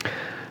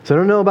So I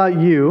don't know about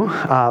you,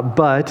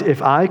 but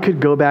if I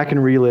could go back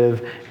and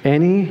relive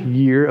any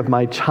year of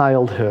my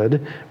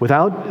childhood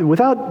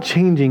without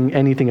changing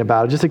anything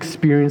about it, just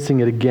experiencing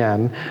it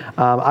again,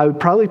 I would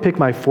probably pick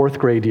my fourth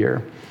grade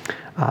year.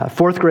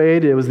 Fourth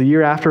grade, it was the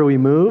year after we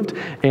moved,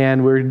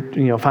 and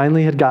we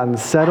finally had gotten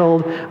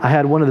settled. I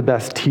had one of the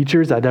best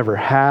teachers I'd ever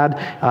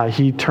had.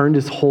 He turned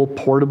his whole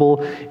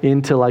portable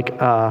into like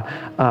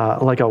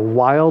a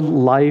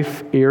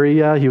wildlife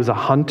area. He was a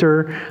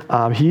hunter.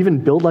 He even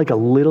built like a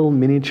little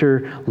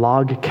miniature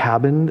log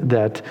cabin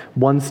that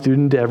one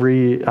student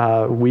every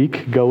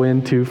week go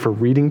into for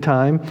reading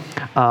time.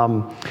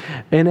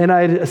 And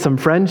I had some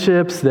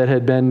friendships that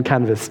had been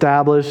kind of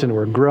established and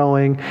were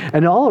growing,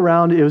 and all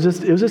around it was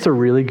just a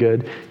really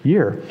good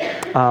year.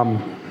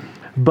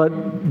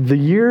 But the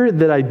year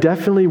that I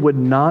definitely would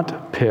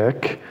not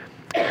pick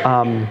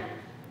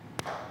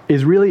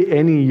is really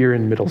any year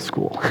in middle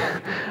school.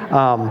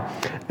 And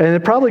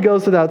it probably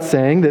goes without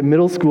saying that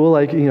middle school,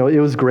 it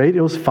was great,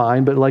 it was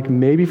fine, but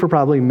maybe for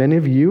probably many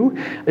of you,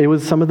 it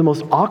was some of the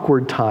most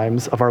awkward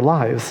times of our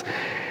lives.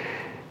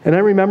 And I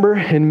remember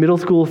in middle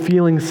school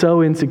feeling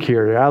so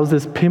insecure. I was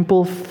this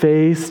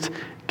pimple-faced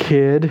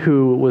kid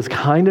who was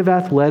kind of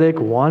athletic,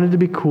 wanted to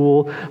be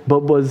cool,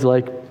 but was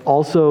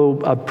also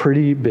a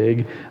pretty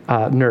big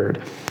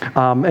nerd.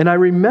 And I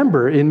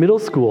remember in middle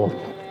school,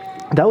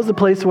 that was the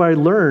place where I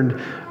learned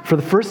for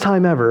the first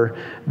time ever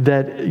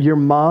that your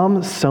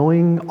mom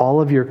sewing all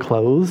of your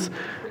clothes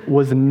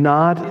was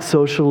not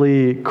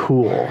socially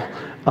cool.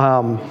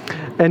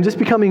 And just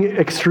becoming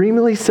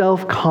extremely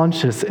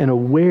self-conscious and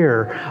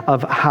aware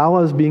of how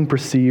I was being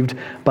perceived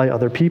by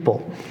other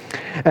people.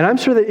 And I'm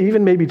sure that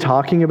even maybe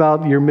talking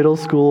about your middle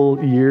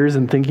school years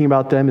and thinking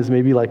about them is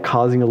maybe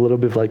causing a little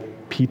bit of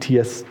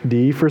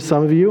PTSD for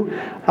some of you.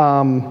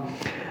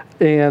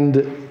 And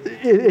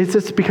it's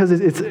just because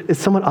it's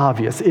somewhat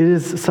obvious. It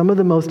is some of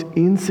the most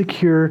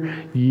insecure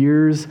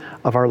years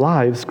of our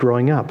lives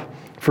growing up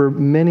for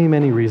many,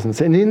 many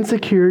reasons. And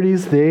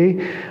insecurities,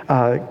 they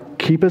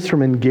keep us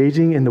from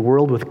engaging in the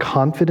world with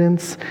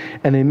confidence,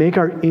 and they make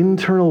our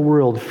internal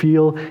world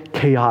feel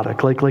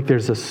chaotic, like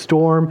there's a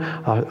storm,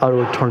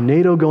 a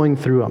tornado going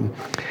through them.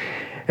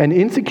 And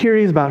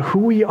insecurities about who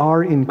we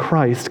are in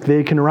Christ,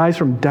 they can arise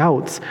from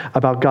doubts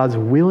about God's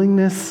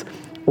willingness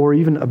or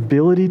even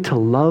ability to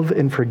love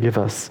and forgive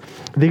us.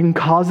 They can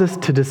cause us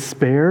to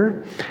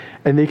despair,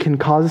 and they can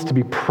cause us to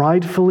be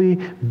pridefully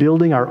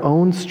building our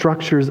own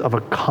structures of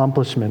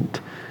accomplishment,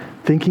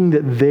 thinking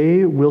that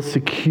they will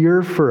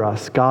secure for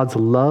us God's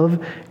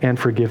love and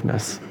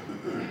forgiveness.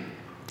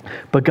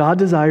 But God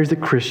desires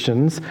that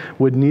Christians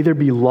would neither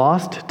be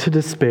lost to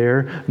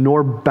despair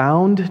nor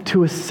bound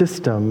to a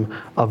system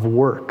of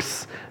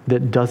works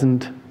that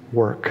doesn't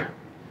work.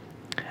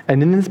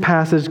 And in this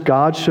passage,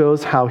 God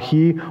shows how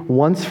he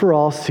once for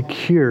all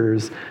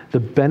secures the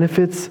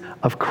benefits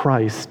of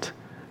Christ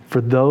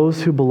for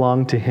those who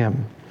belong to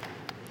him.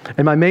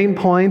 And my main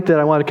point that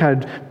I want to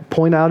kind of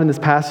point out in this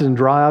passage and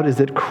draw out is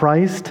that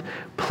Christ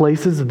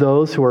places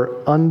those who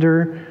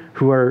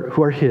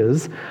are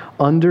his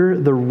under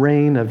the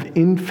reign of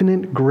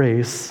infinite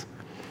grace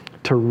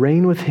to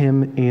reign with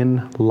him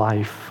in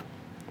life.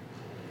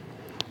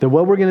 That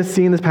what we're going to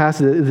see in this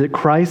passage is that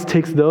Christ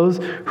takes those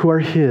who are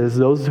his,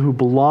 those who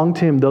belong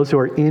to him, those who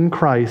are in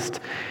Christ,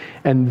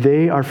 and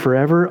they are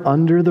forever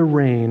under the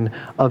reign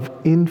of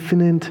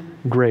infinite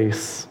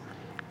grace.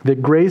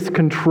 That grace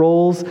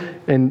controls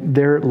in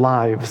their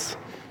lives.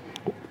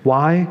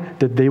 Why?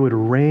 That they would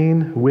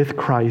reign with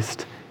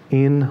Christ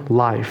in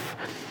life.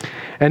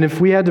 And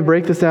if we had to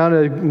break this down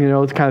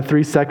to, it's kind of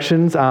three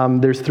sections,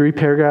 there's 3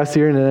 paragraphs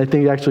here, and I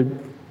think it actually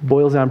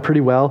boils down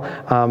pretty well.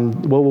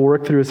 What we'll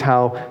work through is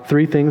how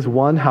 3 things.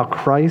 1, how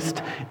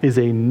Christ is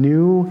a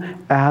new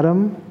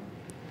Adam.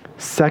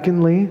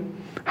 Secondly,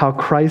 how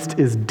Christ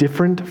is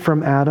different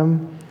from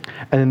Adam.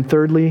 And then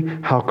thirdly,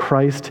 how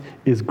Christ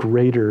is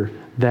greater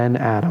than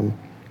Adam.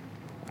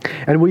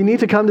 And we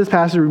need to come to this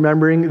passage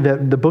remembering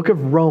that the book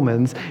of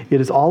Romans, it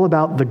is all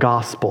about the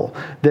gospel.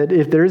 That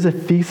if there is a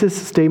thesis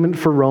statement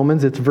for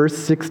Romans, it's verse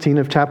 16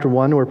 of chapter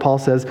 1 where Paul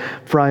says,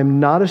 "For I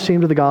am not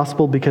ashamed of the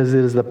gospel because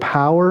it is the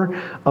power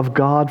of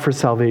God for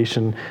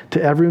salvation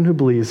to everyone who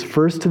believes,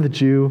 first to the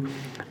Jew,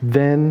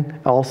 then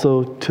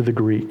also to the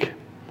Greek."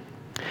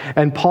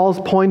 And Paul's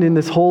point in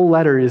this whole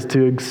letter is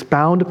to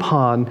expound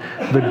upon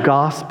the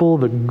gospel,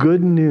 the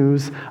good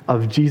news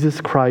of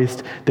Jesus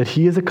Christ, that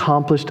he has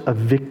accomplished a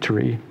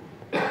victory.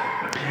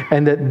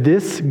 And that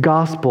this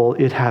gospel,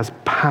 it has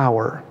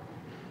power.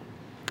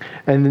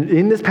 And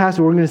in this passage,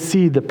 we're going to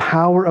see the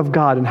power of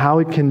God and how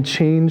it can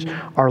change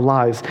our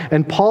lives.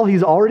 And Paul,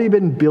 he's already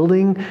been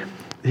building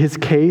his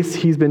case.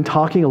 He's been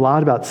talking a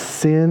lot about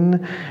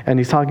sin, and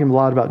he's talking a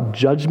lot about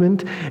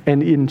judgment.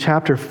 And in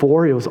chapter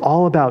 4, it was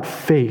all about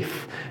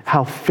faith.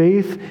 How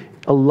faith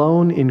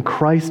alone in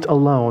Christ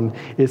alone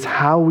is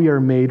how we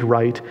are made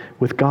right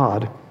with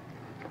God.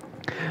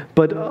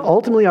 But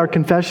ultimately, our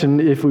confession,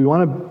 if we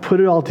want to put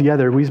it all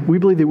together, we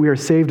believe that we are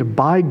saved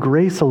by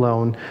grace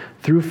alone,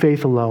 through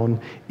faith alone,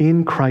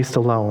 in Christ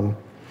alone.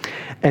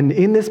 And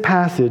in this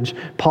passage,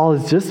 Paul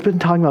has just been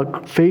talking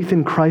about faith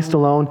in Christ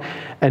alone,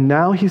 and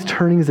now he's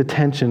turning his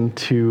attention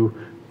to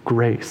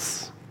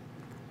grace.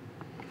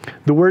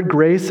 The word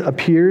grace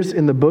appears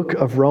in the book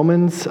of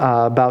Romans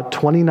about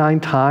 29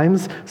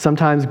 times,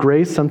 sometimes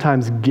grace,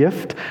 sometimes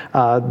gift.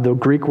 The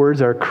Greek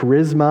words are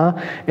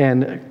charisma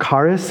and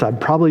charis. I'm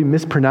probably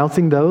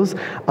mispronouncing those,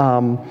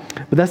 but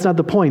that's not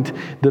the point.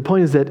 The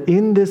point is that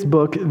in this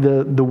book,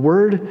 the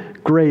word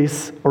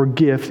grace or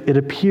gift, it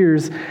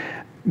appears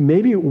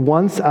maybe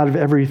once out of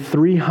every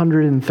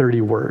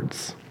 330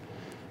 words.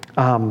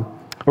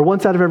 Or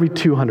once out of every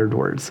 200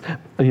 words,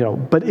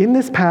 But in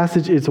this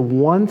passage, it's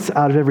once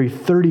out of every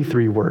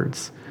 33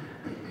 words.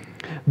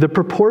 The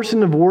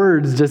proportion of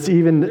words just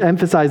even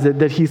emphasize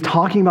that he's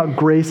talking about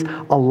grace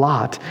a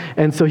lot.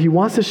 And so he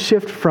wants to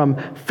shift from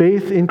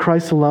faith in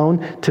Christ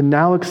alone to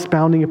now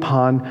expounding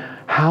upon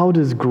how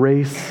does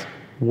grace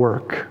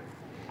work?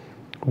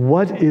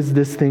 What is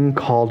this thing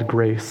called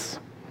grace?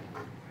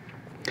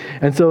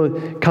 And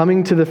so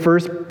coming to the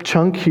first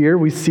chunk here,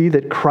 we see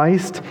that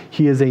Christ,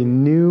 he is a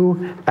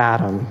new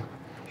Adam.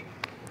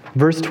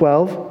 Verse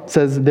 12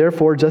 says,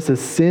 "Therefore, just as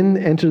sin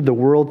entered the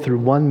world through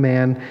one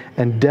man,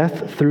 and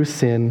death through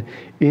sin,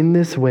 in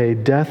this way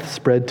death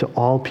spread to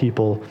all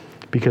people,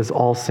 because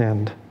all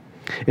sinned.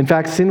 In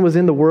fact, sin was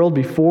in the world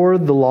before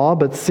the law,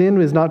 but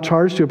sin is not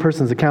charged to a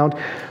person's account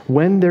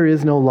when there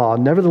is no law.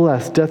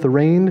 Nevertheless, death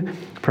reigned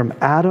from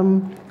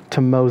Adam to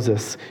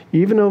Moses,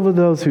 even over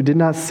those who did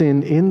not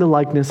sin in the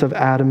likeness of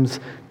Adam's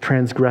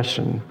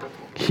transgression.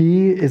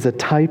 He is a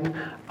type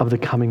of the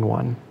coming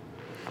one."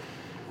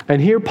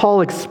 And here Paul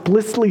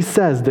explicitly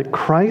says that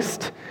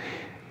Christ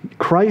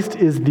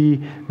is the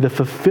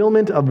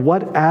fulfillment of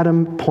what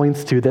Adam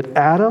points to. That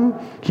Adam,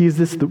 he's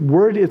this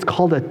word, it's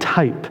called a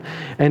type.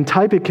 And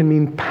type, it can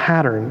mean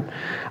pattern.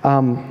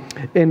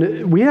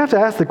 And we have to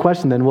ask the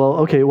question then,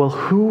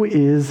 who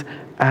is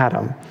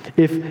Adam?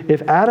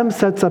 If Adam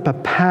sets up a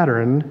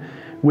pattern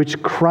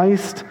which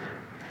Christ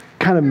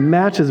kind of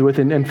matches with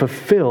and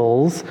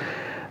fulfills,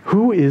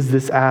 who is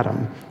this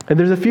Adam? And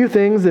there's a few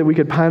things that we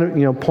could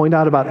point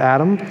out about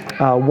Adam.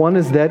 One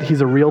is that he's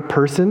a real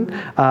person.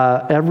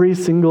 Every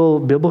single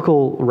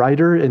biblical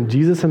writer and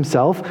Jesus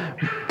himself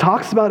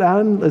talks about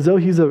Adam as though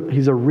he's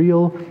a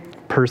real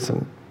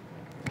person.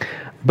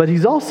 But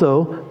he's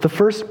also the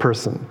first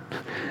person.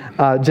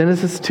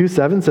 Genesis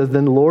 2:7 says,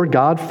 "Then the Lord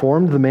God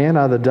formed the man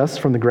out of the dust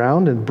from the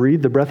ground and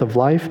breathed the breath of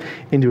life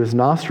into his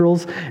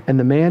nostrils, and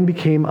the man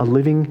became a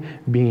living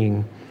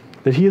being."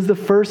 That he is the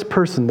first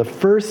person, the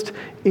first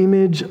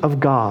image of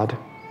God.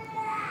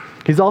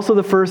 He's also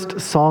the first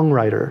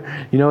songwriter.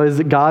 As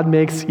God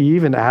makes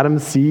Eve and Adam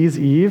sees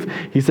Eve,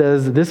 he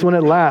says, "This one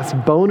at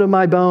last, bone of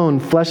my bone,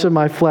 flesh of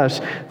my flesh.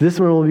 This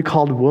one will be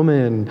called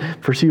woman,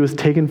 for she was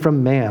taken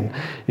from man."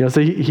 So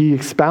he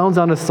expounds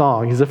on a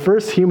song. He's the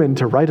first human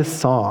to write a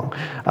song,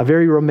 a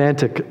very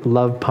romantic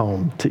love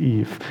poem to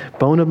Eve.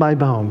 Bone of my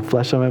bone,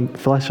 flesh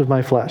of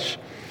my flesh.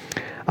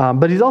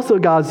 But he's also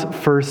God's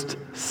first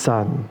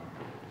son.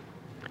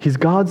 He's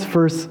God's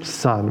first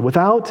son.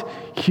 Without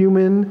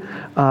human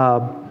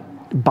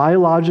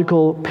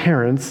biological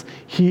parents,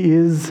 he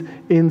is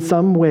in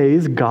some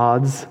ways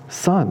God's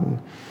son.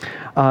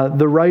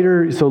 The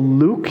writer, so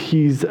Luke,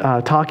 he's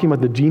talking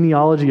about the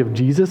genealogy of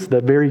Jesus,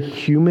 the very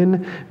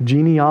human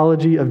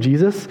genealogy of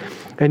Jesus,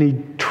 and he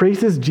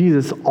traces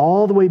Jesus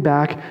all the way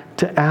back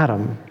to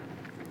Adam.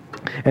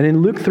 And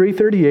in Luke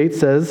 3:38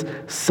 says,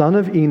 "Son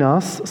of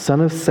Enos, son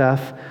of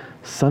Seth,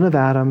 son of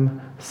Adam,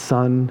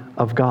 son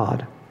of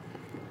God."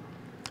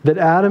 That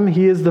Adam,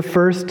 he is the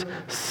first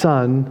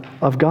son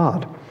of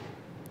God.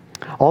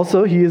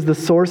 Also, he is the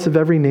source of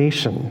every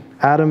nation.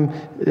 Adam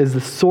is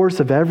the source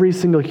of every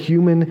single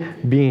human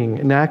being.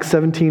 In Acts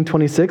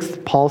 17:26,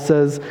 Paul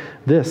says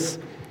this,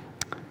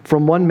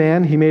 "From one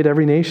man he made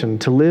every nation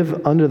to live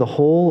under the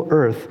whole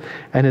earth,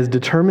 and has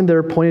determined their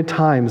appointed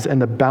times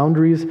and the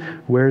boundaries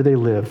where they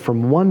live."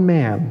 From one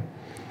man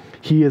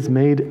he has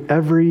made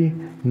every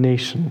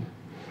nation.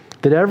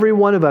 That every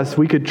one of us,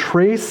 we could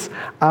trace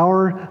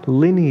our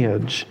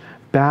lineage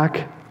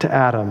back to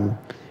Adam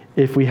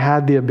if we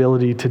had the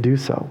ability to do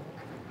so.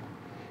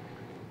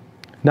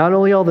 Not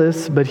only all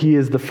this, but he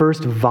is the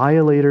first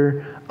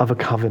violator of a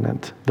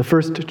covenant, the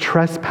first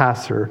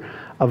trespasser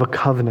of a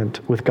covenant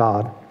with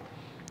God.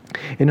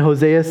 In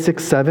Hosea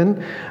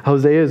 6:7,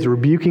 Hosea is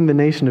rebuking the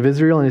nation of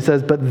Israel, and he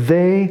says, "But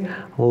they,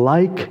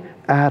 like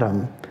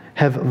Adam,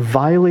 have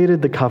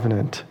violated the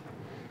covenant.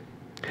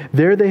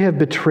 There they have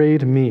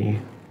betrayed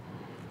me."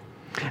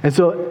 And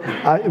so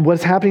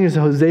what's happening is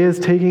Hosea is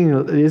taking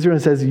Israel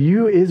and says,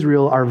 "You,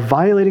 Israel, are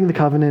violating the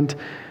covenant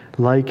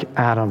like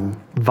Adam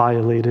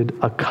violated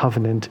a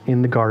covenant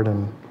in the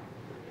garden."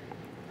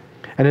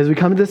 And as we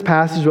come to this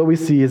passage, what we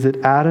see is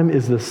that Adam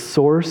is the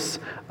source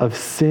of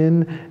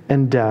sin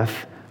and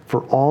death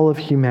for all of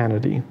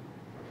humanity.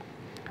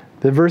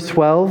 The verse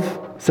 12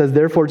 says,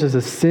 "Therefore, just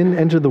as sin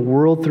entered the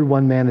world through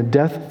one man, and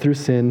death through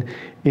sin,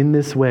 in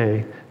this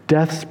way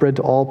death spread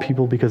to all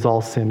people because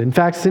all sinned. In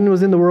fact, sin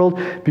was in the world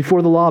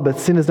before the law, but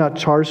sin is not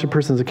charged to a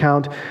person's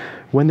account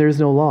when there is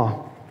no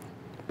law.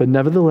 But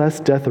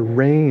nevertheless, death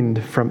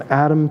reigned from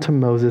Adam to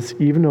Moses,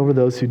 even over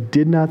those who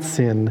did not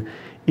sin,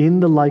 in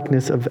the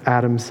likeness of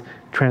Adam's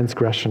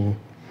transgression.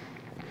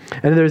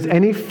 And if there's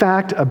any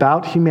fact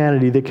about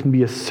humanity that can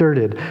be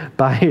asserted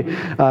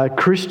by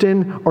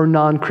Christian or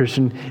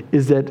non-Christian,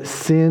 is that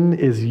sin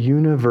is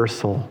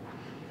universal,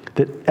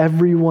 that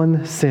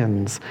everyone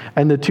sins.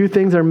 And the two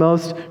things that are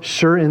most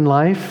sure in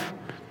life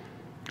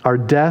are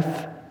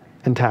death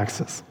and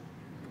taxes.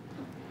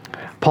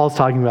 Paul's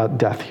talking about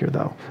death here,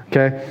 though,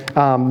 okay?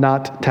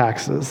 Not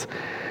taxes.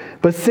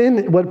 But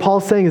sin, what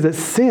Paul's saying is that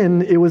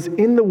sin, it was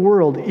in the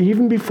world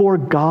even before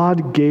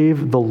God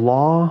gave the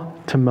law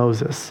to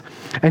Moses.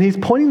 And he's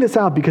pointing this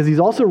out because he's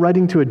also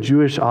writing to a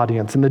Jewish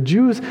audience. And the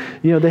Jews,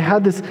 they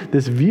had this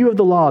view of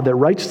the law, that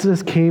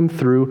righteousness came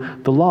through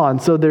the law.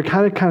 And so they're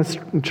kind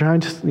of trying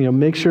to,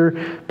 make sure,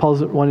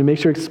 Paul's wanting to make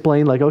sure,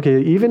 explain, like,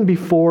 okay, even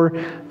before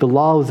the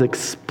law was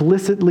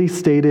explicitly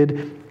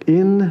stated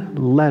in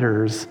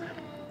letters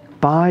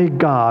by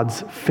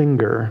God's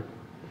finger,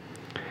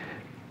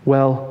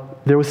 well,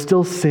 there was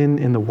still sin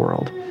in the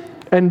world.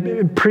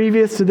 And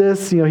previous to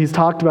this, he's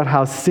talked about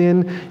how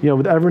sin,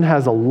 everyone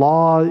has a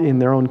law in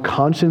their own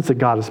conscience that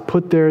God has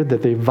put there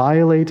that they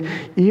violate,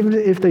 even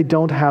if they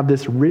don't have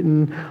this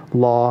written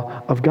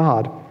law of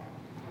God.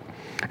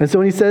 And so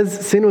when he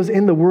says sin was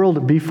in the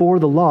world before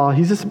the law,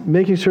 he's just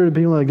making sure to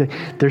be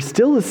like, there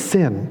still is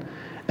sin.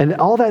 And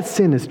all that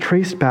sin is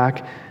traced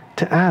back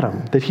to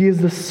Adam, that he is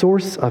the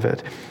source of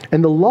it.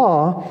 And the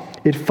law,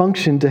 it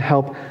functioned to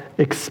help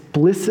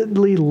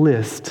explicitly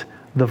list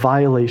the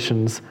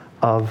violations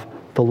of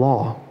the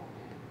law.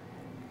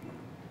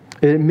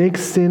 It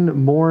makes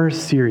sin more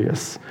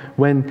serious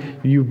when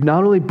you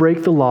not only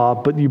break the law,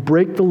 but you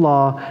break the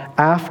law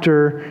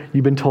after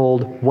you've been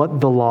told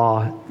what the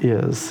law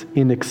is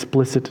in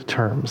explicit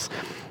terms.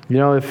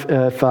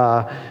 If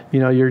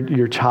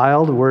your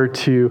child were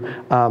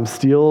to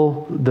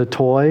steal the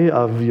toy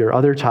of your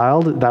other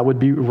child, that would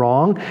be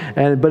wrong.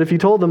 But if you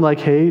told them,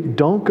 like, hey,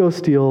 don't go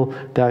steal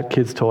that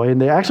kid's toy,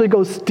 and they actually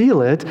go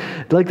steal it,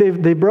 like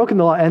they've broken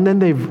the law, and then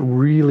they've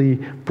really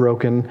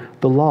broken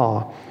the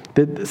law.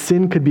 That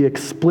sin could be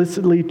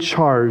explicitly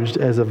charged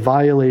as a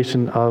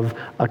violation of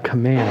a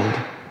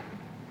command.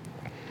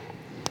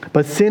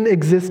 But sin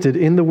existed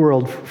in the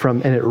world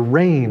and it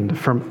reigned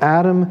from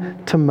Adam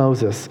to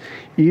Moses,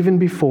 even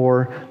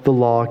before the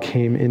law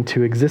came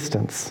into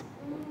existence.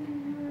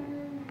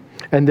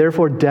 And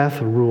therefore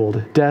death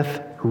ruled.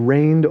 Death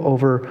reigned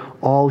over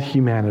all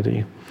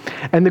humanity.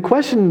 And the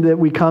question that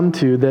we come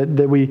to,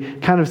 that we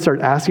kind of start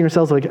asking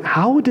ourselves, like,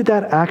 how did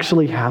that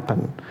actually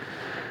happen?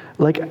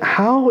 Like,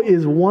 how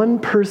is one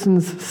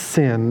person's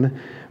sin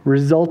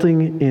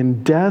resulting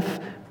in death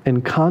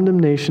and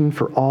condemnation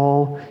for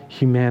all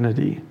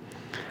humanity?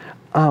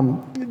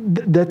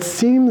 That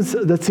seems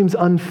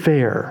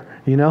unfair,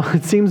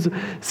 It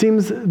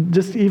seems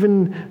just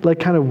even like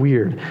kind of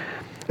weird.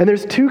 And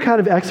there's two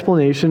kind of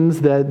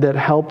explanations that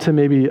help to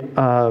maybe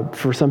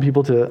for some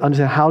people to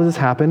understand how does this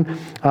happen.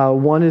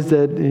 One is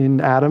that in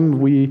Adam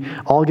we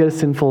all get a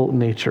sinful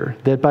nature.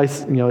 That by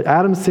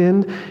Adam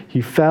sinned,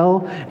 he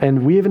fell,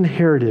 and we have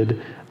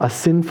inherited a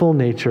sinful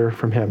nature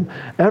from him.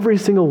 Every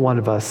single one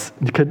of us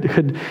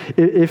could,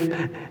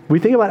 if we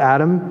think about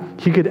Adam,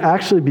 he could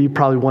actually be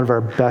probably one of our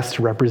best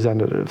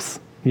representatives.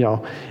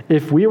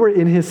 If we were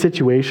in his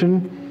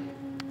situation,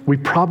 we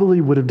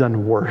probably would have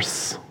done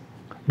worse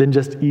than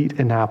just eat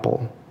an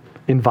apple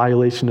in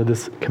violation of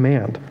this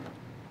command.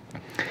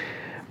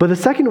 But the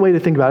second way to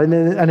think about it,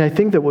 and I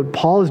think that what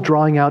Paul is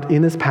drawing out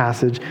in this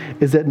passage,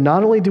 is that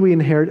not only do we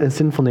inherit a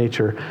sinful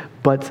nature,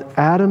 but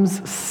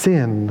Adam's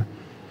sin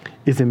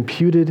is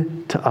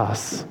imputed to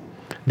us.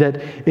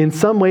 That in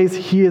some ways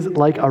he is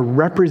like a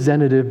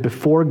representative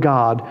before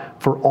God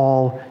for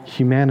all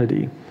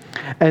humanity.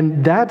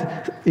 And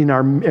that in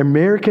our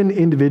American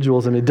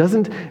individualism, it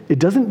doesn't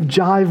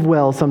jive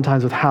well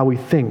sometimes with how we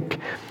think.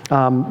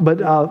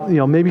 But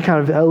maybe kind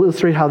of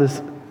illustrate how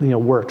this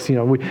works.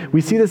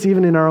 We see this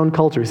even in our own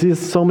culture. We see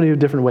this so many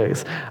different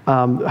ways.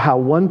 How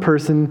one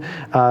person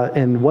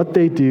and what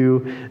they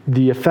do,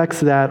 the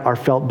effects of that are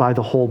felt by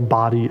the whole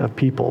body of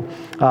people.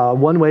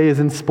 One way is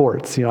in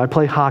sports. I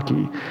play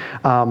hockey.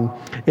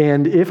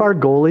 And if our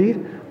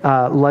goalie,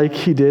 like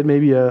he did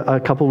maybe a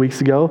couple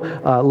weeks ago,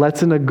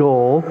 lets in a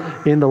goal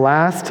in the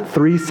last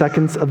 3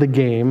 seconds of the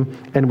game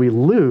and we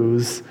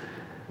lose,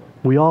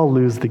 we all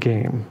lose the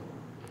game.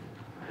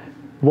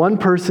 One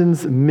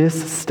person's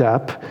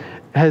misstep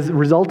has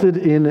resulted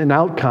in an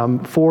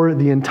outcome for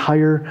the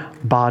entire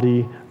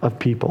body of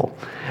people.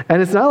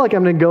 And it's not like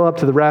I'm going to go up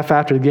to the ref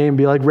after the game and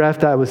be like,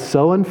 ref, that was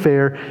so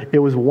unfair. It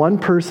was one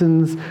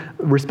person's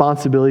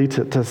responsibility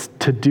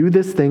to do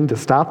this thing, to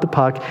stop the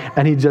puck,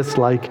 and he just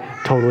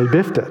totally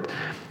biffed it.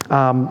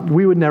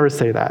 We would never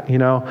say that,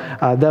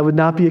 That would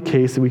not be a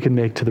case that we could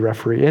make to the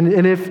referee.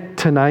 And if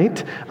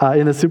tonight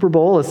in the Super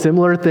Bowl, a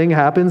similar thing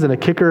happens and a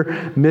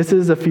kicker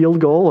misses a field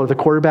goal, or the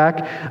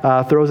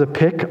quarterback throws a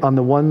pick on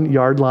the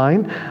 1-yard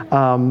line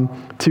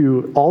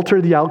to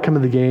alter the outcome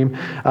of the game,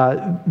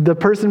 the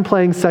person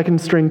playing second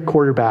string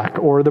quarterback,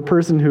 or the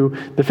person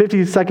the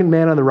 52nd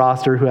man on the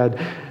roster who had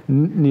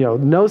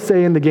no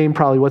say in the game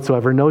probably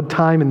whatsoever, no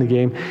time in the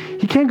game,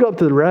 he can't go up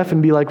to the ref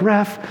and be like,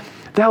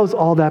 "Ref, that was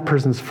all that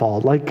person's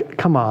fault. Like,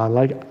 come on.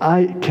 Like,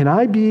 can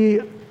I be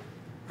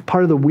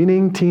part of the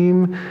winning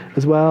team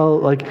as well?"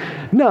 Like,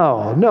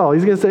 no.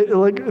 He's going to say,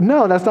 like,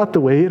 no, that's not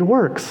the way it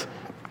works.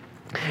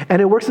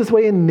 And it works this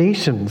way in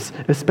nations,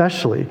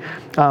 especially,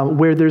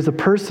 where there's a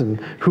person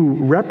who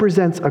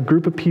represents a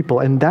group of people,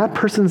 and that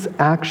person's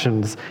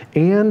actions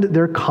and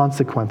their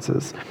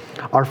consequences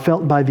are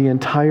felt by the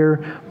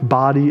entire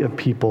body of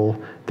people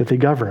that they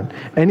govern.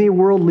 Any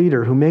world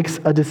leader who makes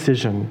a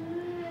decision,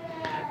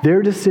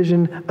 their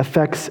decision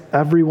affects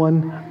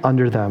everyone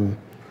under them.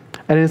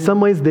 And in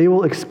some ways, they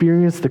will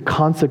experience the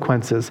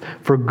consequences,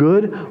 for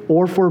good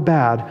or for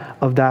bad,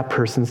 of that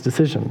person's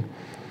decision.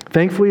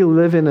 Thankfully, we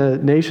live in a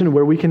nation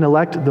where we can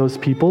elect those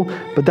people,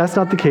 but that's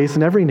not the case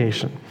in every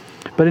nation.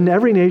 But in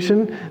every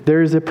nation,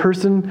 there is a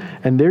person,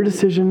 and their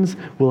decisions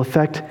will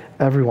affect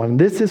everyone.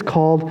 This is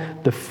called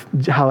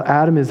how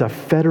Adam is a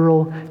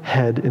federal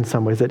head in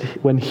some ways, that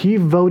when he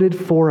voted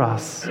for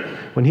us,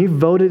 when he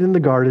voted in the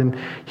garden,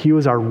 he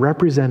was our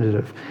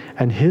representative,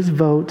 and his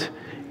vote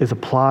is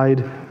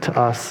applied to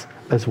us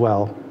as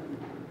well.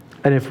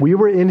 And if we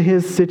were in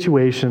his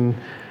situation,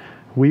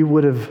 we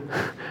would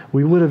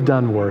have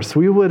done worse.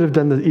 We would have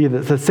done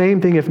the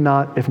same thing, if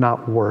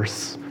not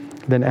worse,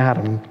 than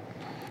Adam.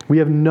 We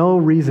have no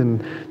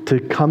reason to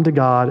come to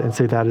God and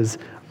say that is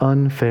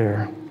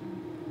unfair.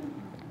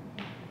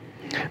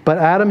 But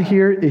Adam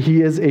here,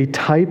 he is a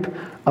type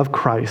of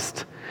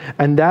Christ.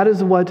 And that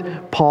is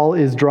what Paul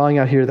is drawing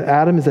out here, that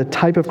Adam is a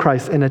type of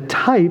Christ. And a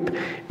type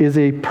is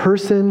a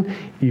person,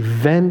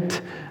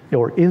 event,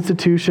 or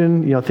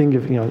institution. Think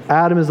of,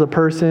 Adam is the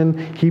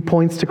person, he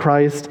points to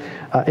Christ.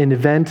 An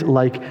event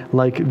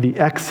like the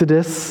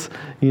Exodus,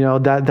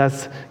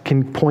 that's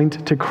can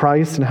point to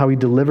Christ and how he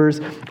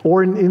delivers.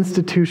 Or an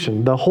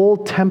institution, the whole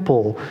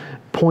temple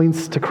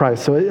points to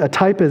Christ. So a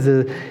type is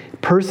a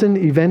person,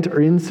 event,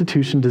 or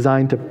institution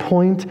designed to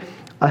point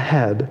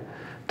ahead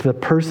to the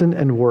person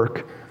and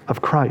work of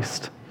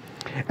Christ.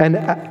 And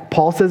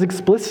Paul says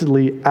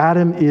explicitly,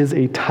 Adam is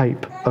a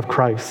type of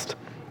Christ.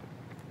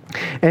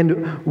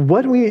 And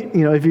what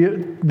if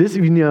you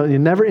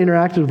never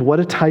interacted with what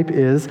a type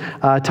is,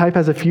 a type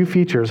has a few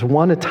features.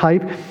 One, a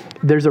type,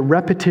 there's a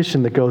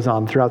repetition that goes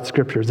on throughout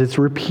scriptures. It's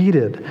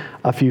repeated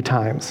a few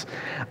times.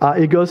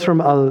 It goes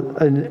from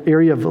an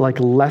area of like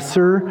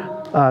lesser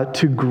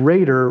to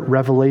greater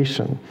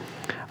revelation.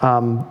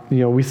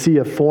 We see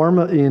a form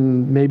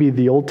in maybe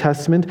the Old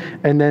Testament,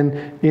 and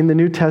then in the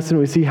New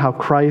Testament, we see how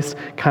Christ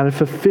kind of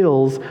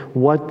fulfills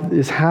what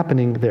is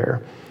happening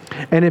there.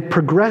 And it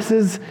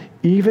progresses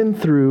even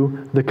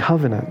through the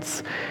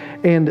covenants.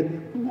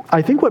 And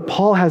I think what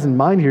Paul has in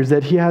mind here is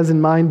that he has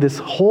in mind this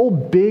whole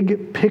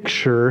big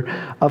picture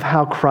of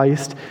how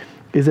Christ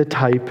is a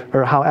type,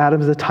 or how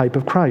Adam is a type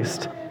of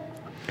Christ.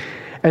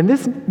 And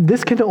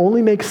this can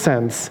only make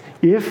sense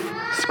if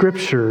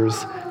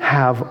scriptures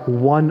have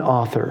one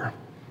author.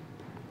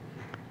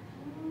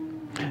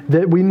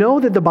 That we know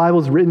that the Bible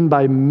is written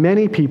by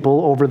many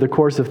people over the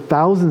course of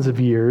thousands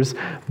of years,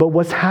 but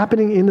what's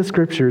happening in the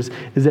scriptures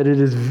is that it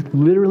is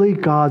literally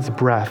God's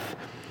breath.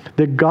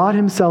 That God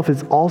himself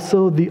is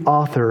also the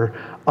author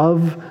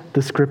of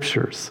the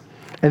scriptures.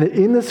 And that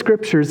in the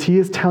scriptures, he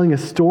is telling a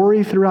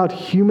story throughout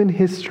human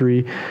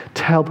history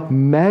to help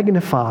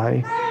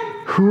magnify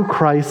who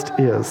Christ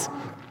is.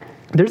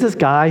 There's this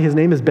guy, his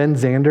name is Ben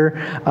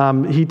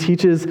Zander. He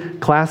teaches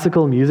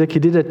classical music. He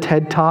did a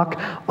TED Talk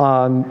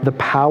on the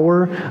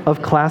power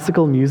of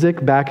classical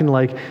music back in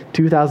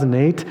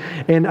 2008.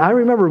 And I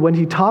remember when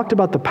he talked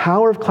about the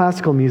power of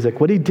classical music,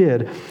 what he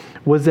did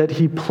was that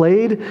he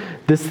played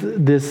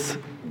this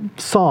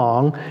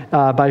song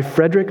by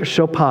Frédéric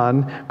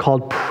Chopin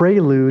called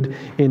Prelude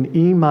in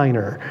E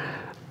minor.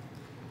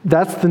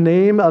 That's the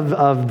name of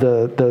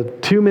the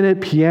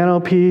 2-minute piano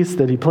piece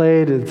that he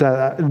played.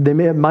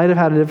 Might have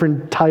had a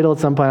different title at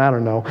some point, I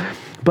don't know.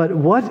 But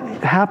what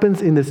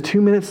happens in this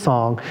 2-minute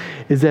song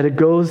is that it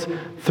goes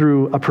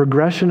through a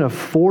progression of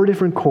 4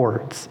 different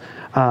chords,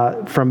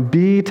 from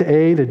B to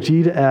A to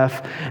G to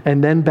F,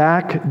 and then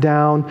back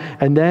down,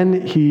 and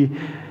then he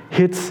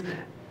hits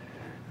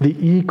the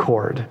E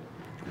chord.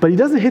 But he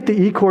doesn't hit the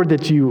E chord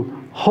that you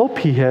hope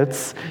he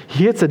hits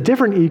a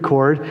different E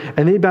chord, and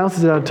then he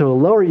bounces it out to a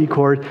lower E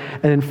chord,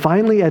 and then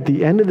finally at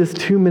the end of this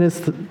 2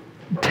 minutes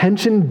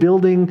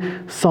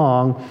tension-building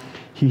song,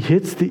 he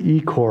hits the E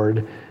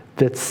chord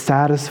that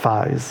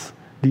satisfies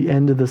the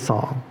end of the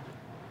song.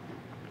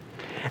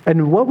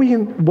 And what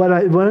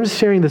I'm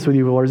sharing this with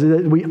you, Lord, is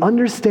that we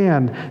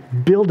understand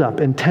build-up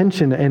and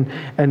tension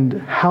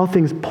and how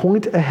things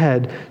point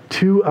ahead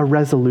to a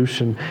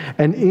resolution.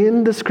 And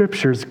in the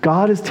scriptures,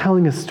 God is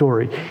telling a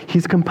story.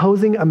 He's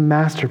composing a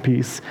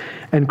masterpiece,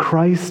 and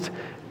Christ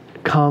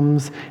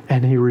comes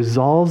and he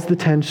resolves the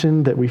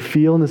tension that we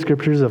feel in the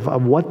scriptures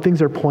of what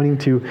things are pointing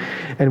to,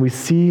 and we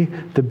see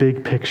the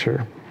big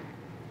picture.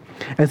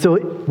 And so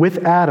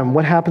with Adam,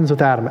 what happens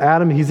with Adam?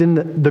 Adam, he's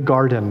in the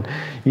garden.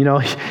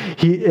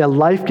 He a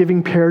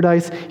life-giving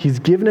paradise. He's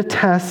given a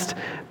test,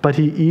 but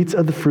he eats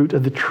of the fruit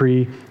of the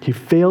tree. He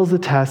fails the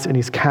test, and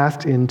he's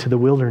cast into the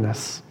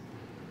wilderness.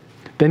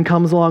 Then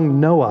comes along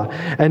Noah.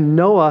 And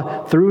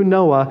through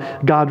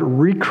Noah, God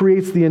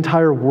recreates the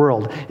entire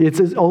world.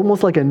 It's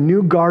almost like a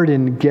new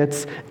garden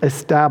gets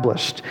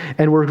established.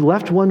 And we're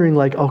left wondering,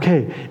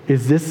 okay,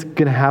 is this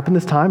going to happen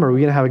this time? Or are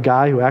we going to have a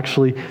guy who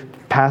actually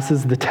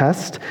passes the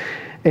test?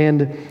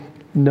 And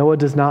Noah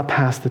does not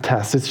pass the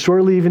test. It's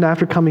shortly even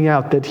after coming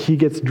out that he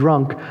gets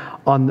drunk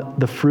on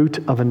the fruit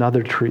of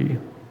another tree,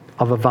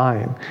 of a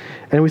vine.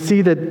 And we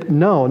see that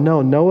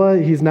Noah,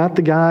 he's not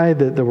the guy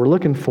that we're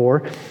looking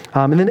for.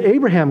 And then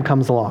Abraham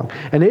comes along.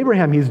 And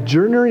Abraham, he's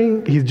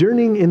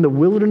journeying in the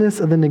wilderness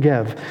of the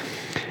Negev.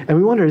 And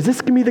we wonder, is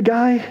this going to be the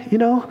guy?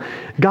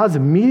 God's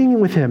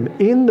meeting with him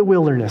in the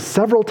wilderness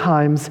several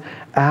times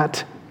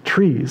at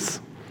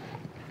trees.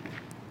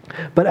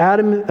 But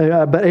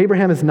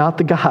Abraham is not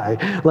the guy.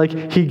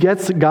 He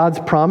gets God's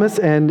promise,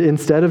 and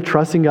instead of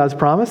trusting God's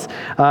promise,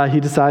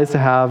 he decides to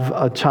have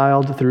a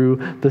child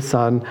through the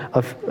son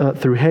of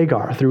through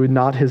Hagar, through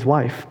not his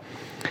wife.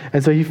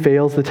 And so he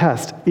fails the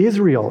test.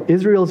 Israel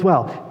as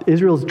well.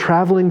 Israel's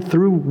traveling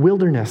through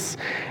wilderness,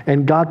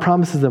 and God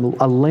promises them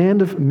a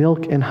land of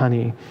milk and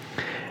honey.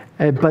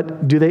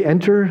 But do they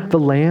enter the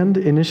land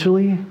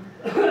initially?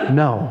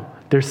 No.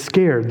 They're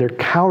scared, they're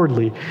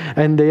cowardly,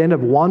 and they end up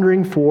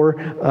wandering for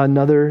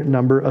another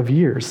number of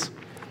years.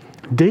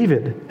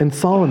 David and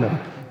Solomon.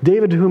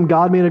 David, to whom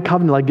God made a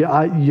covenant,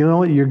 you know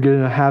what, you're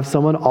going to have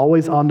someone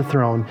always on the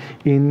throne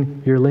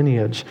in your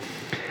lineage.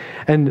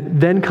 And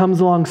then comes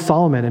along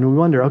Solomon, and we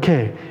wonder,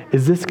 okay,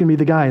 is this going to be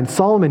the guy? And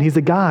Solomon, he's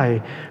a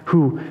guy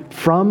who,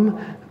 from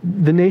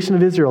the nation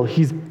of Israel,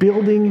 he's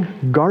building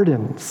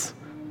gardens.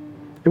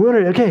 And we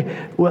wonder,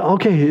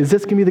 okay, is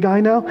this going to be the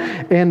guy now?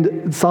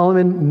 And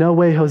Solomon, no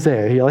way,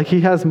 Jose. He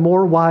has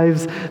more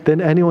wives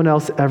than anyone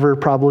else ever,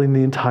 probably in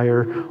the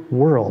entire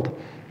world.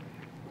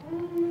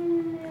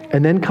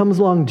 And then comes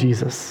along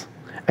Jesus.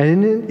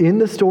 And in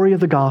the story of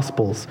the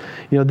Gospels,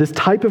 this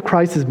type of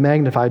Christ is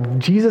magnified.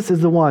 Jesus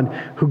is the one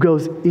who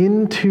goes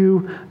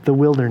into the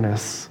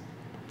wilderness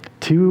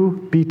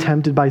to be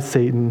tempted by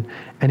Satan,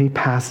 and he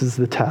passes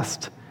the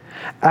test.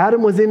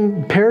 Adam was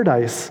in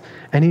paradise,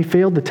 and he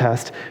failed the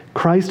test.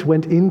 Christ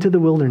went into the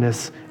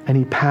wilderness, and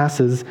he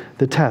passes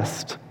the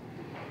test.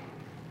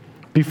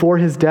 Before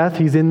his death,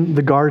 he's in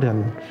the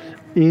garden,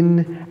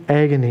 in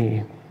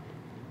agony,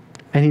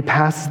 and he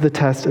passes the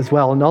test as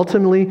well. And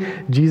ultimately,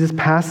 Jesus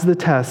passes the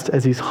test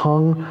as he's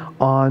hung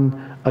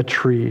on a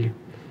tree.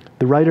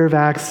 The writer of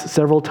Acts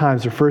several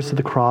times refers to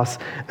the cross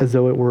as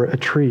though it were a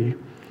tree.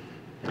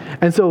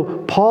 And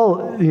so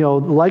Paul,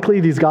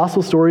 likely these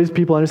gospel stories,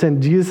 people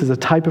understand Jesus is a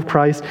type of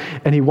Christ,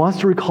 and he wants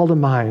to recall to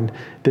mind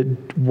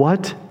that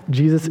what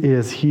Jesus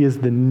is, he is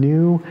the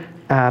new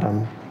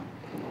Adam.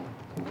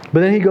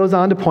 But then he goes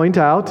on to point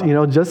out,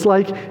 just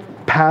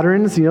like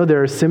patterns,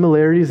 there are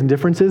similarities and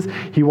differences,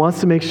 he wants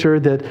to make sure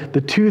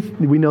that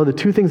we know the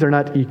two things are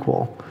not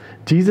equal.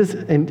 Jesus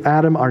and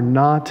Adam are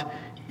not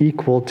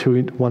equal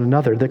to one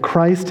another, that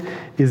Christ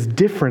is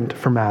different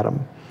from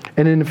Adam.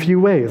 And in a few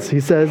ways,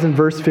 he says in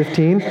verse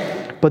 15,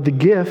 but the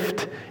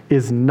gift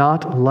is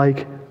not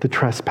like the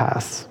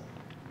trespass.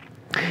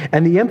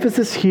 And the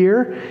emphasis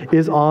here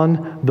is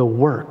on the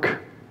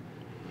work.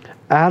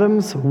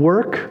 Adam's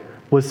work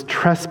was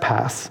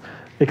trespass,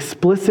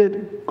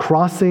 explicit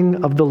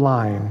crossing of the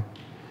line.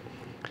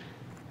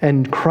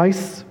 And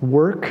Christ's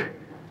work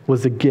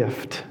was a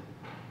gift.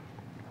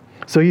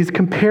 So he's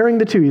comparing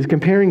the two. He's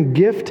comparing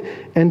gift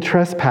and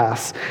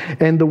trespass.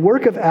 And the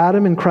work of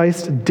Adam and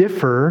Christ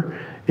differ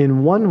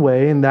in one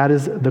way, and that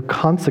is the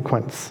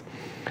consequence.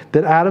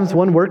 That Adam's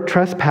one work,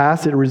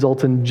 trespass, it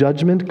results in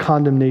judgment,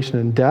 condemnation,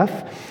 and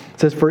death. It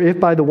says, for if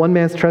by the one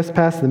man's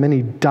trespass the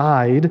many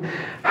died,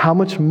 how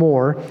much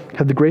more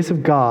have the grace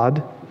of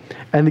God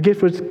and the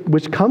gift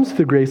which comes through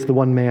the grace of the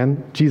one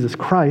man, Jesus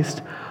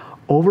Christ,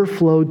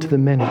 overflowed to the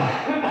many.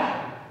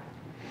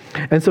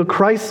 And so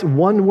Christ's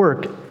one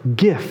work,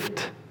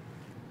 gift,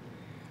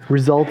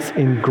 results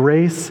in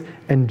grace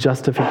and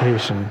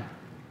justification.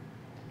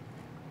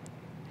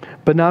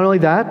 But not only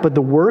that, but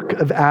the work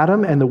of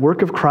Adam and the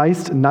work of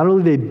Christ, not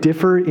only they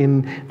differ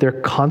in their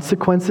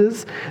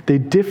consequences, they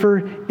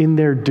differ in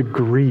their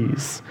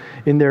degrees,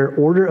 in their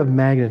order of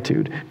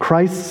magnitude.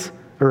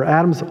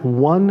 Adam's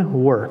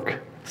one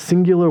work,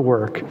 singular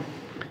work,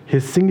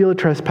 his singular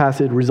trespass,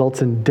 it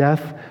results in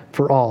death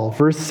for all.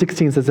 Verse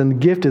 16 says, and the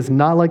gift is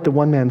not like the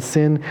one man's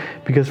sin,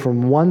 because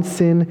from one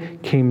sin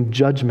came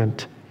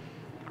judgment,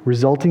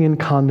 resulting in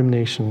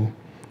condemnation.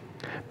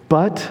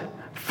 But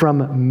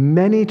from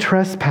many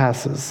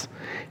trespasses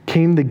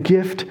came the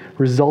gift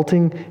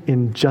resulting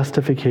in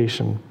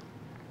justification.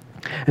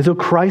 And so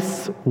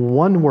Christ's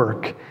one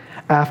work,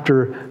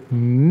 after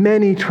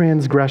many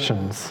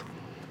transgressions,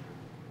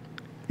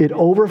 it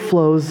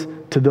overflows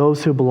to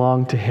those who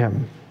belong to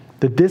him.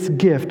 That this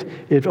gift,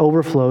 it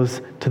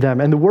overflows to them.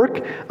 And the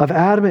work of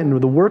Adam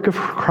and the work of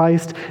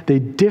Christ, they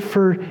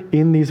differ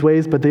in these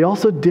ways, but they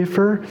also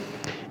differ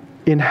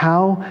in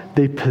how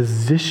they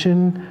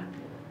position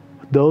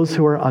those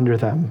who are under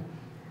them.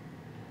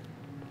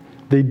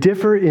 They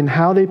differ in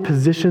how they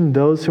position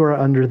those who are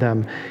under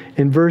them.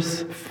 In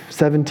verse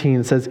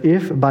 17, it says,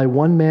 if by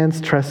one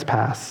man's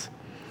trespass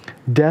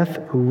death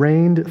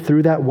reigned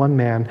through that one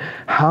man,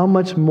 how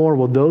much more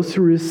will those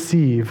who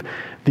receive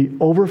the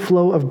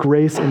overflow of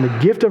grace and the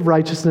gift of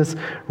righteousness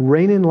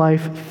reign in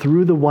life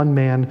through the one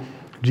man,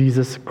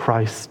 Jesus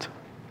Christ?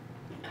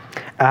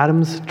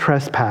 Adam's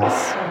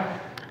trespass,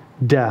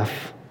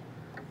 death,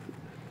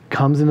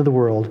 comes into the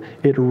world.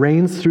 It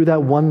reigns through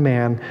that one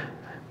man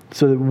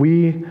so that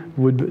we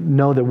would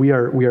know that we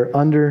are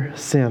under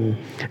sin.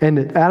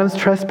 And Adam's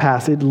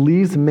trespass, it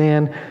leaves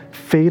man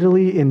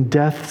fatally in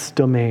death's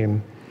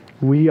domain.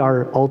 We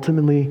are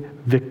ultimately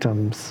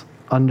victims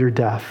under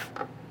death.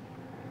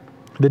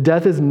 The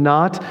death is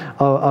not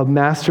a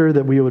master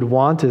that we would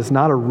want. It's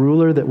not a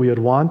ruler that we would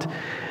want,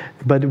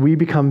 but we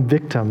become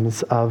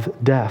victims of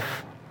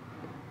death.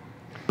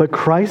 But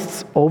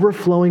Christ's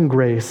overflowing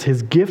grace,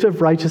 his gift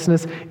of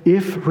righteousness,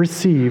 if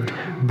received,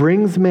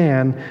 brings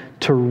man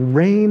to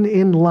reign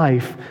in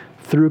life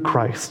through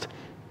Christ.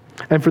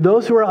 And for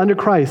those who are under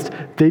Christ,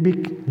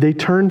 they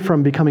turn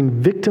from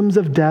becoming victims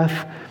of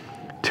death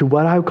to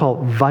what I would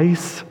call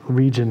vice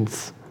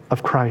regents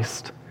of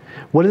Christ.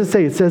 What does it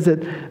say? It says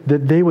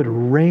that they would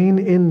reign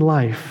in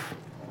life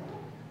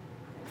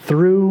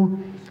through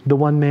the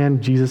one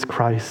man, Jesus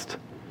Christ.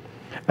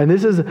 And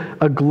this is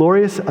a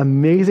glorious,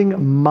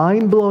 amazing,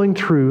 mind-blowing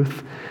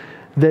truth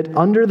that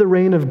under the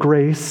reign of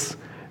grace,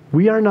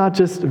 we are not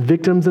just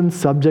victims and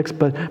subjects,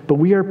 but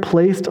we are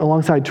placed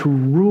alongside to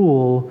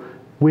rule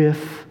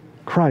with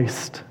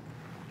Christ.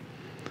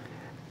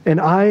 And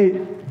I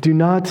do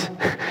not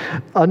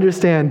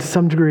understand to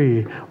some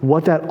degree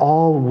what that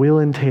all will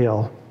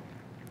entail.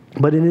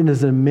 But it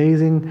is an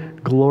amazing,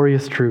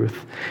 glorious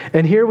truth.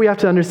 And here we have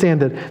to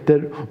understand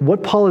that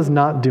what Paul is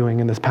not doing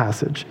in this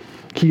passage,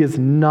 he is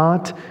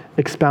not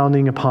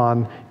expounding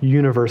upon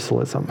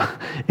universalism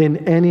in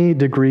any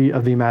degree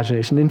of the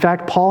imagination. In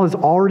fact, Paul has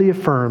already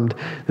affirmed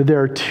that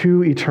there are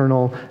two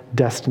eternal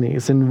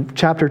destinies. In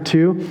chapter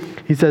 2,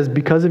 he says,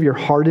 because of your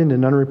hardened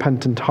and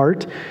unrepentant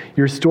heart,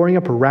 you're storing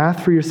up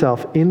wrath for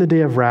yourself in the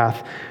day of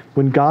wrath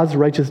when God's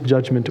righteous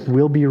judgment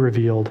will be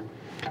revealed.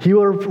 He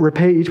will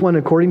repay each one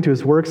according to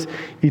his works,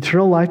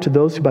 eternal life to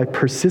those who by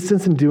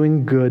persistence in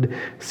doing good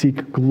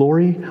seek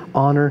glory,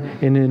 honor,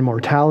 and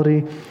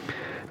immortality,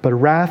 but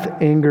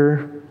wrath and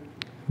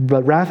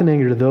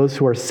anger to those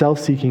who are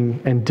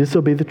self-seeking and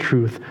disobey the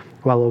truth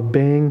while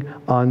obeying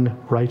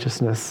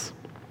unrighteousness.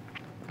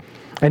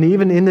 And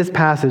even in this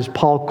passage,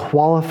 Paul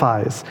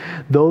qualifies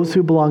those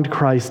who belong to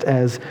Christ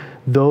as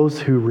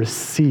those who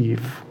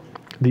receive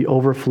the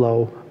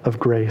overflow of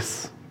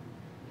grace.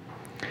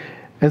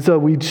 And so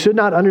we should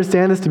not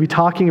understand this to be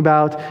talking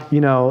about,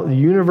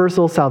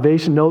 universal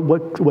salvation. No,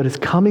 what is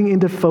coming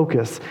into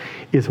focus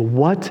is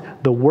what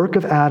the work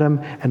of Adam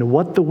and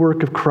what the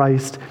work of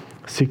Christ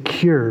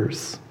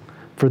secures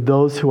for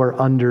those who are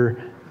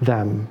under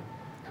them.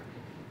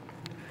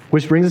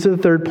 Which brings us to the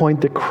third point,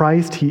 that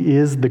Christ, he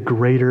is the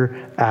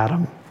greater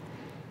Adam.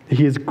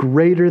 He is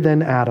greater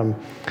than Adam.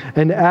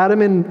 And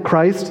Adam and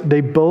Christ,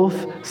 they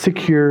both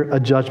secure a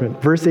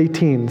judgment. Verse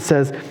 18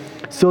 says,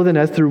 so then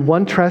as through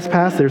one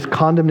trespass there's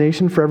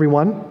condemnation for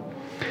everyone,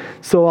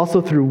 so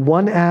also through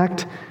one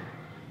act,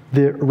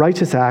 the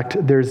righteous act,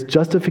 there's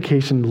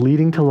justification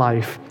leading to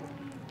life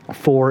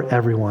for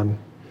everyone.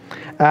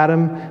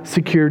 Adam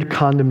secured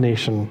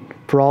condemnation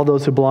for all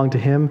those who belong to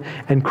him,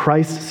 and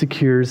Christ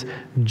secures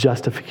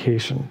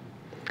justification.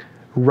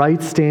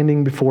 Right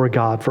standing before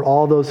God for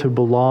all those who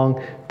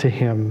belong to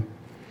him.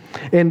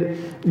 And,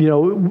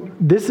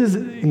 this is,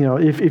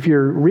 if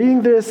you're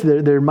reading this,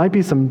 there might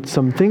be some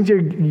things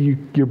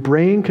your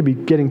brain could be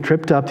getting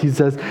tripped up. He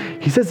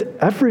says,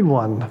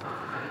 everyone.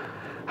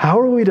 How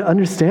are we to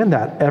understand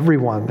that,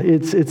 everyone?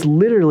 It's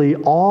literally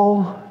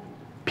all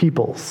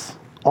peoples,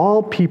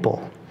 all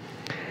people.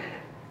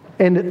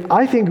 And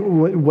I think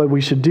what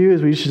we should do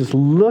is we should just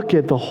look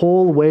at the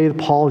whole way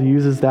Paul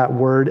uses that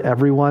word,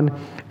 everyone,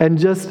 and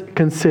just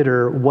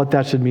consider what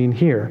that should mean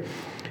here.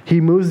 He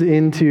moves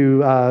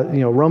into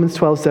Romans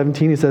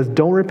 12:17. He says,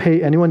 don't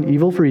repay anyone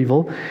evil for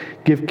evil.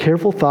 Give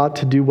careful thought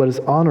to do what is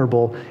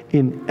honorable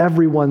in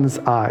everyone's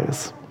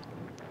eyes.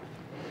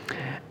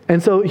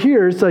 And so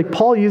here, it's like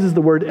Paul uses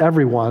the word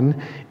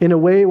everyone in a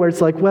way where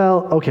it's like,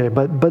 well, okay,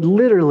 but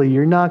literally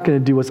you're not going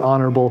to do what's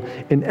honorable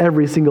in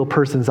every single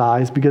person's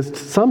eyes, because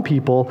some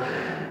people,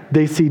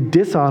 they see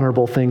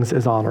dishonorable things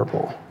as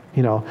honorable.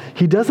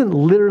 He doesn't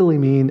literally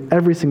mean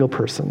every single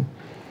person.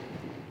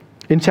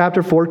 In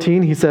chapter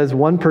 14, he says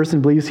one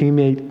person believes he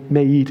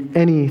may eat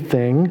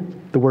anything.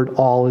 The word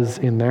all is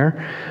in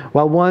there.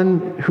 While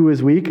one who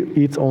is weak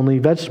eats only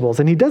vegetables.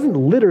 And he doesn't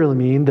literally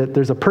mean that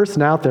there's a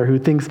person out there who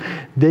thinks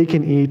they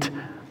can eat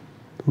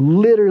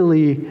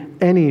literally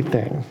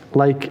anything,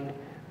 like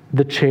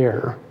the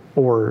chair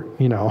or,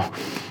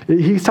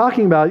 he's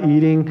talking about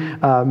eating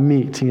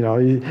meat,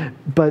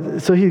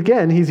 But so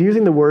he's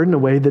using the word in a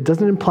way that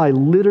doesn't imply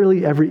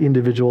literally every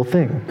individual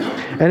thing.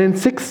 And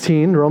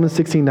in Romans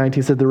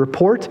 16:19 said, the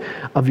report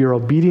of your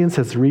obedience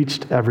has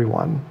reached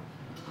everyone.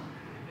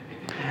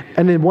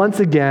 And then once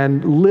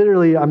again,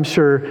 literally, I'm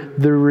sure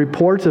the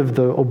report of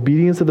the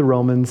obedience of the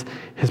Romans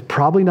has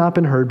probably not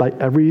been heard by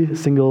every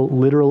single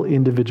literal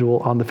individual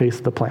on the face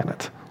of the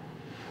planet.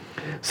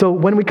 So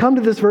when we come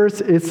to this verse,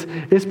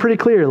 it's pretty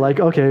clear,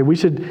 okay, we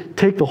should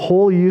take the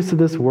whole use of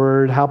this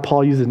word, how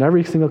Paul uses it in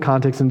every single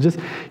context, and just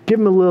give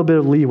him a little bit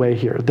of leeway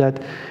here,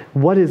 that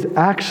what is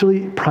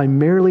actually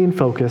primarily in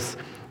focus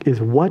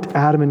is what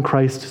Adam and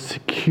Christ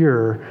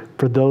secure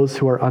for those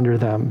who are under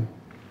them.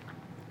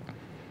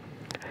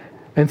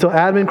 And so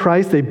Adam and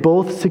Christ, they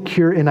both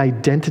secure an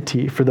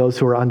identity for those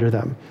who are under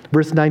them.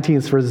 Verse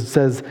 19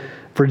 says,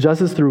 for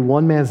just as through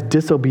one man's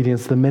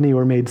disobedience the many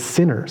were made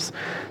sinners,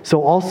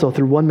 so also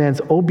through one man's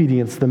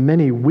obedience the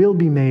many will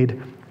be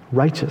made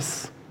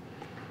righteous.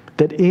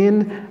 That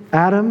in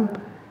Adam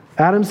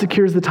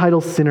secures the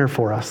title sinner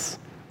for us.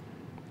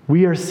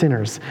 We are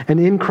sinners. And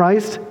in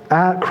Christ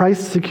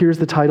secures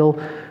the title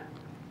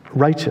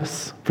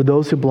righteous for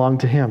those who belong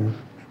to him.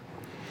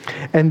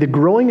 And the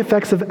growing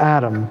effects of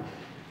Adam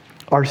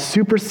are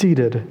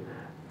superseded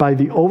by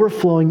the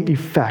overflowing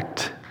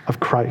effect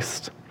of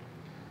Christ.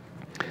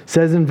 It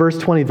says in verse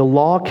 20, the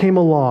law came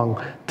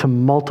along to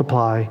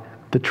multiply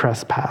the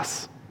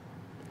trespass.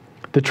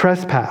 The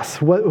trespass.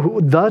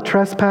 The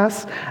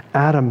trespass?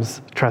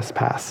 Adam's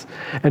trespass.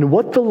 And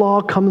what the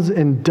law comes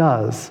and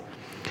does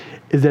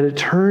is that it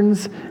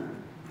turns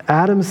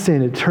Adam's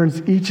sin, it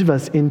turns each of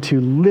us into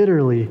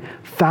literally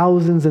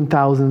thousands and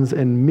thousands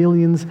and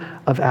millions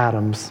of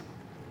Adams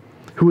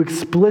who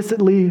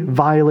explicitly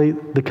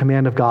violate the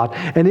command of God.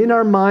 And in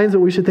our minds,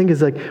 what we should think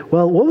is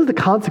what was the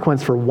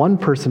consequence for one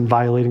person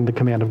violating the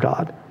command of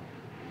God?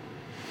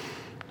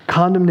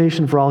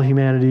 Condemnation for all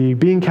humanity,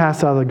 being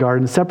cast out of the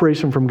garden,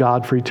 separation from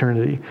God for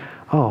eternity.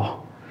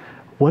 Oh,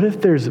 what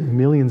if there's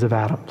millions of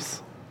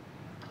Adams?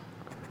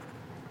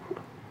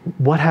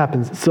 What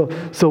happens?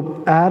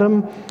 So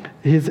Adam,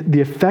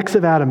 the effects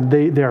of Adam,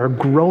 they are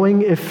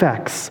growing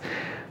effects.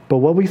 But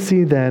what we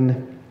see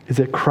then is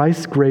that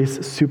Christ's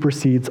grace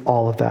supersedes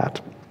all of that.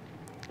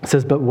 It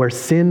says, but where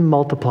sin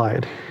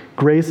multiplied,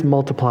 grace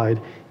multiplied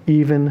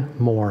even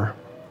more.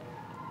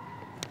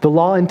 The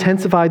law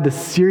intensified the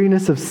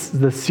seriousness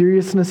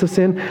of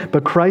sin,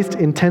 but Christ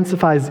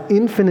intensifies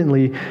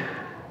infinitely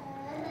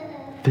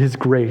his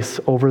grace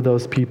over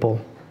those people.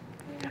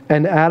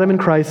 And Adam and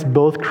Christ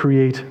both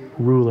create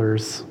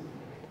rulers.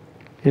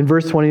 In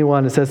verse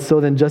 21, it says, so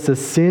then just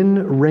as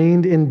sin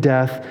reigned in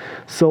death,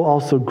 so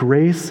also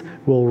grace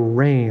will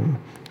reign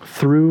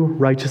through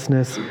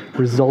righteousness,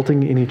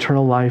 resulting in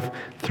eternal life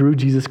through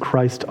Jesus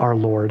Christ our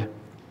Lord.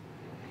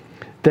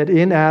 That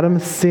in Adam,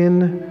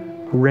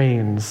 sin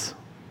reigns.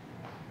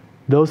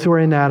 Those who are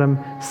in Adam,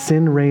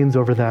 sin reigns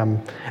over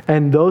them.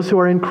 And those who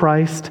are in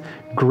Christ,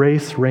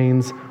 grace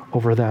reigns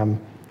over them.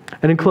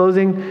 And in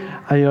closing,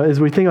 as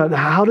we think about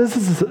how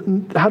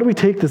do we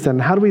take this then?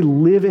 How do we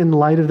live in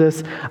light of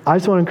this? I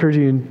just want to encourage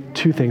you in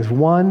two things.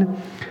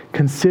 One,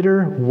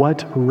 consider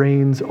what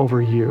reigns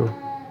over you.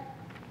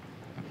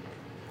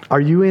 Are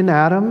you in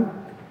Adam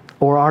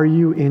or are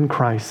you in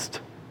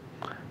Christ?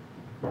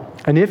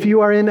 And if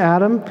you are in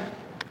Adam,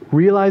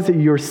 realize that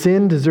your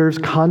sin deserves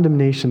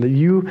condemnation, that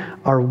you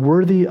are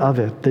worthy of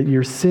it, that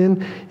your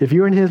sin, if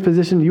you were in his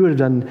position, you would have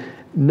done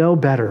no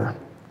better.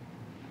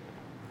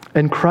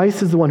 And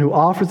Christ is the one who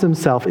offers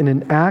himself in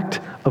an act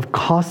of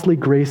costly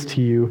grace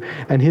to you,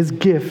 and his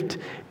gift,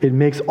 it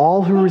makes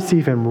all who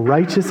receive him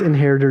righteous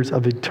inheritors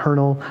of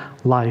eternal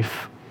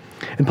life.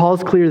 And Paul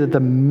is clear that the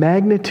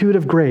magnitude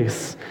of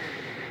grace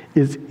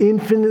is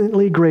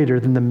infinitely greater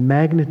than the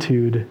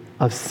magnitude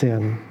of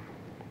sin.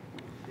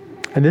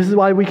 And this is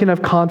why we can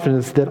have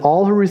confidence that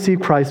all who receive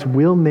Christ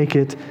will make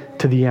it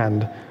to the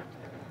end.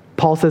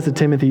 Paul says to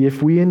Timothy,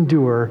 if we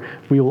endure,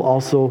 we will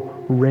also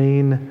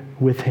reign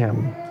with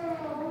him.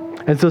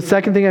 And so the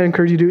second thing I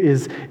encourage you to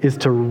do is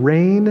to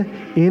reign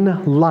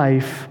in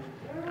life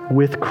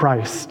with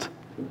Christ.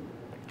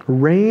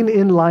 Reign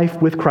in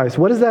life with Christ.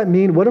 What does that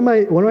mean? What am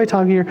I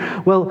talking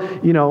here? Well,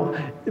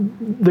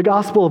 the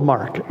Gospel of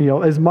Mark,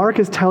 as Mark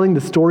is telling the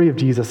story of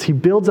Jesus, he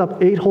builds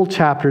up 8 whole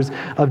chapters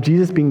of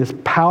Jesus being this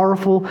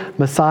powerful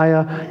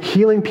Messiah,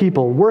 healing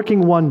people,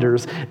 working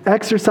wonders,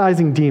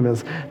 exorcising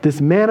demons,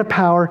 this man of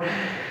power.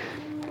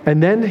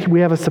 And then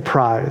we have a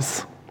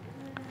surprise.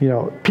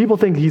 People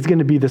think he's going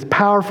to be this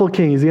powerful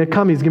king. He's going to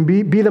come. He's going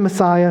to be the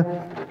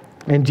Messiah.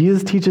 And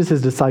Jesus teaches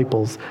his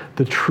disciples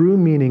the true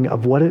meaning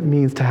of what it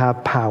means to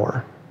have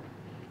power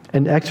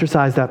and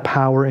exercise that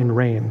power and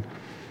reign.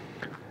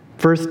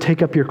 First,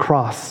 take up your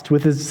cross.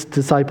 With his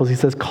disciples, he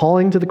says,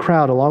 calling to the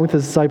crowd along with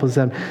his disciples,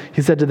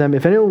 he said to them,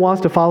 if anyone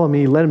wants to follow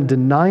me, let him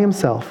deny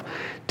himself,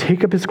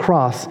 take up his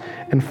cross,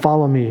 and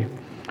follow me.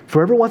 For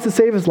whoever wants to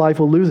save his life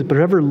will lose it, but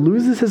whoever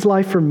loses his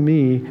life for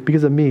me,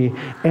 because of me,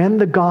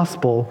 and the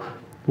gospel,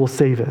 will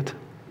save it.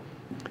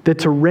 That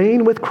to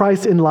reign with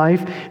Christ in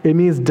life, it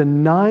means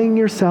denying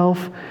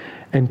yourself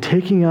and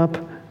taking up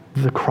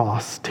the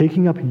cross.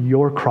 Taking up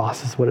your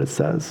cross is what it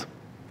says.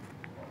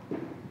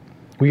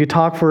 We could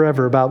talk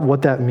forever about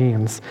what that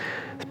means.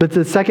 But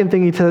the second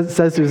thing he says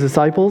to his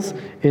disciples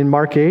in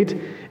Mark 8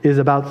 is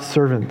about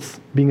servants,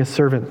 being a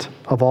servant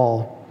of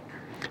all.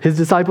 His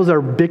disciples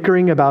are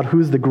bickering about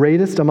who's the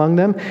greatest among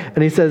them.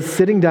 And he says,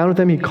 sitting down with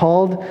them, he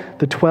called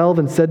the 12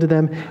 and said to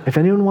them, if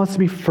anyone wants to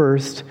be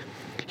first,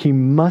 he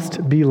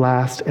must be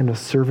last and a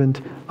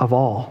servant of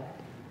all.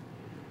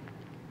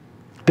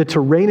 That to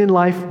reign in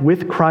life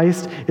with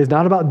Christ is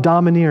not about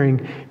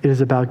domineering, it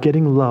is about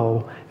getting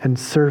low and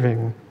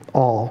serving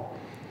all.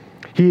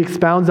 He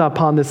expounds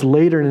upon this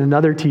later in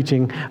another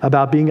teaching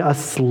about being a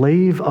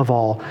slave of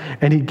all.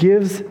 And he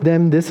gives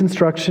them this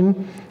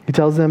instruction. He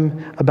tells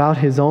them about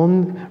his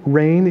own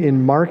reign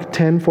in Mark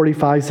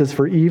 10:45. He says,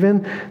 for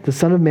even the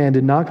Son of Man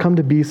did not come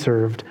to be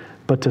served,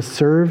 but to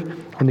serve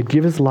and to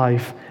give his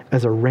life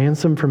as a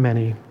ransom for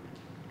many.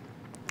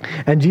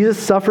 And Jesus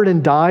suffered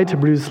and died to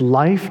produce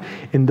life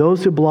in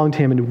those who belong to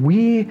him. And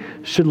we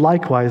should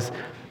likewise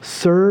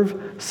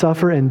serve,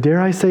 suffer, and dare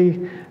I say,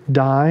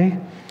 die,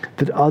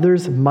 that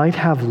others might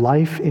have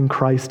life in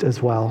Christ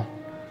as well.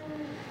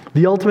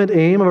 The ultimate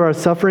aim of our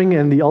suffering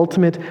and the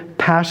ultimate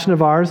passion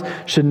of ours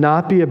should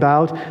not be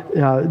about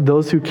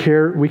those who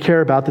we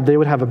care about, that they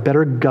would have a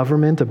better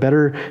government, a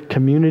better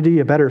community,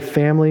 a better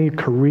family,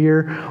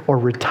 career, or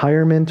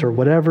retirement, or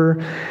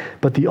whatever.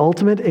 But the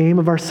ultimate aim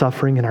of our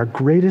suffering and our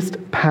greatest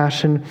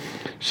passion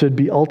should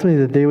be ultimately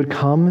that they would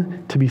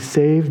come to be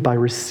saved by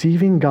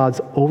receiving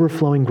God's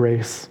overflowing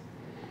grace,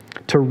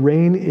 to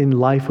reign in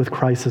life with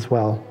Christ as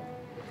well.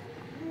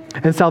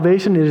 And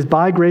salvation, it is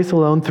by grace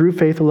alone, through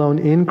faith alone,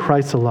 in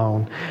Christ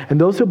alone. And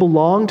those who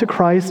belong to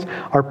Christ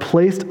are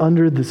placed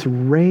under this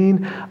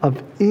reign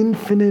of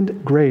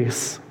infinite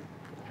grace,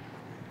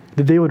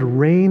 that they would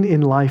reign in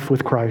life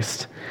with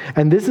Christ.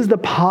 And this is the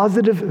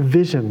positive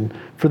vision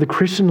for the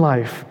Christian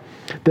life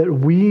that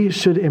we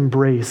should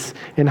embrace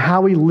in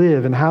how we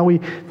live and how we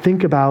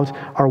think about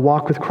our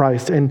walk with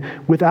Christ. And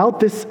without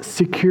this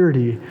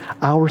security,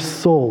 our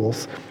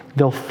souls,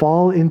 they'll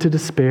fall into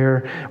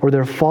despair or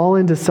they'll fall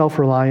into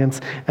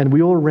self-reliance, and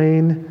we will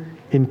reign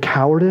in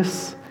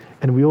cowardice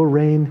and we will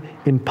reign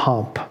in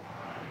pomp.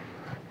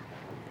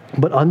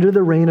 But under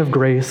the reign of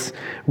grace,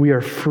 we are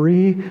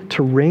free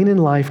to reign in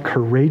life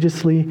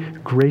courageously,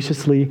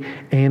 graciously,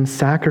 and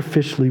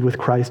sacrificially with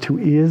Christ, who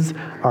is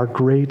our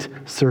great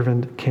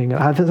servant king.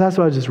 That's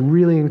what I just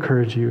really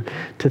encourage you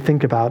to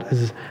think about,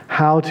 is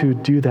how to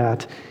do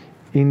that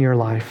in your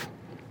life.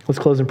 Let's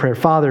close in prayer.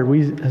 Father,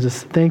 we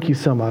just thank you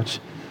so much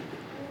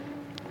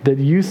that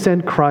you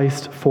sent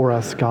Christ for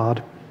us,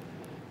 God.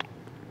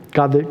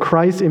 God, that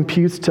Christ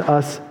imputes to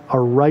us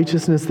our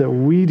righteousness that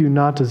we do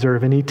not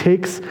deserve, and he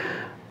takes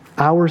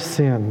our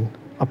sin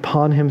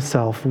upon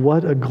himself.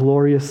 What a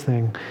glorious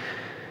thing.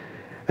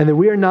 And that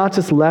we are not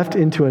just left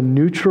into a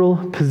neutral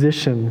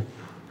position,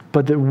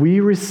 but that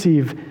we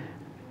receive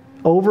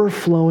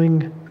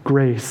overflowing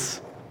grace,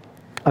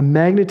 a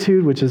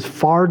magnitude which is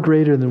far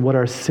greater than what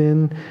our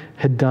sin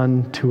had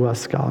done to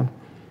us, God.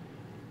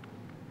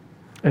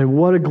 And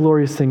what a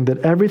glorious thing that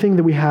everything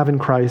that we have in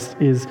Christ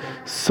is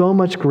so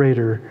much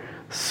greater,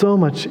 so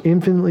much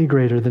infinitely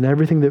greater than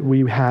everything that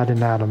we had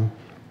in Adam.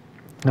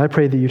 And I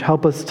pray that you'd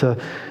help us to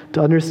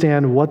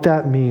understand what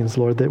that means,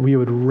 Lord, that we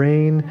would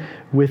reign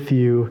with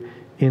you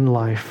in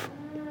life.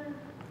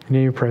 In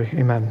your name we pray,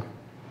 amen.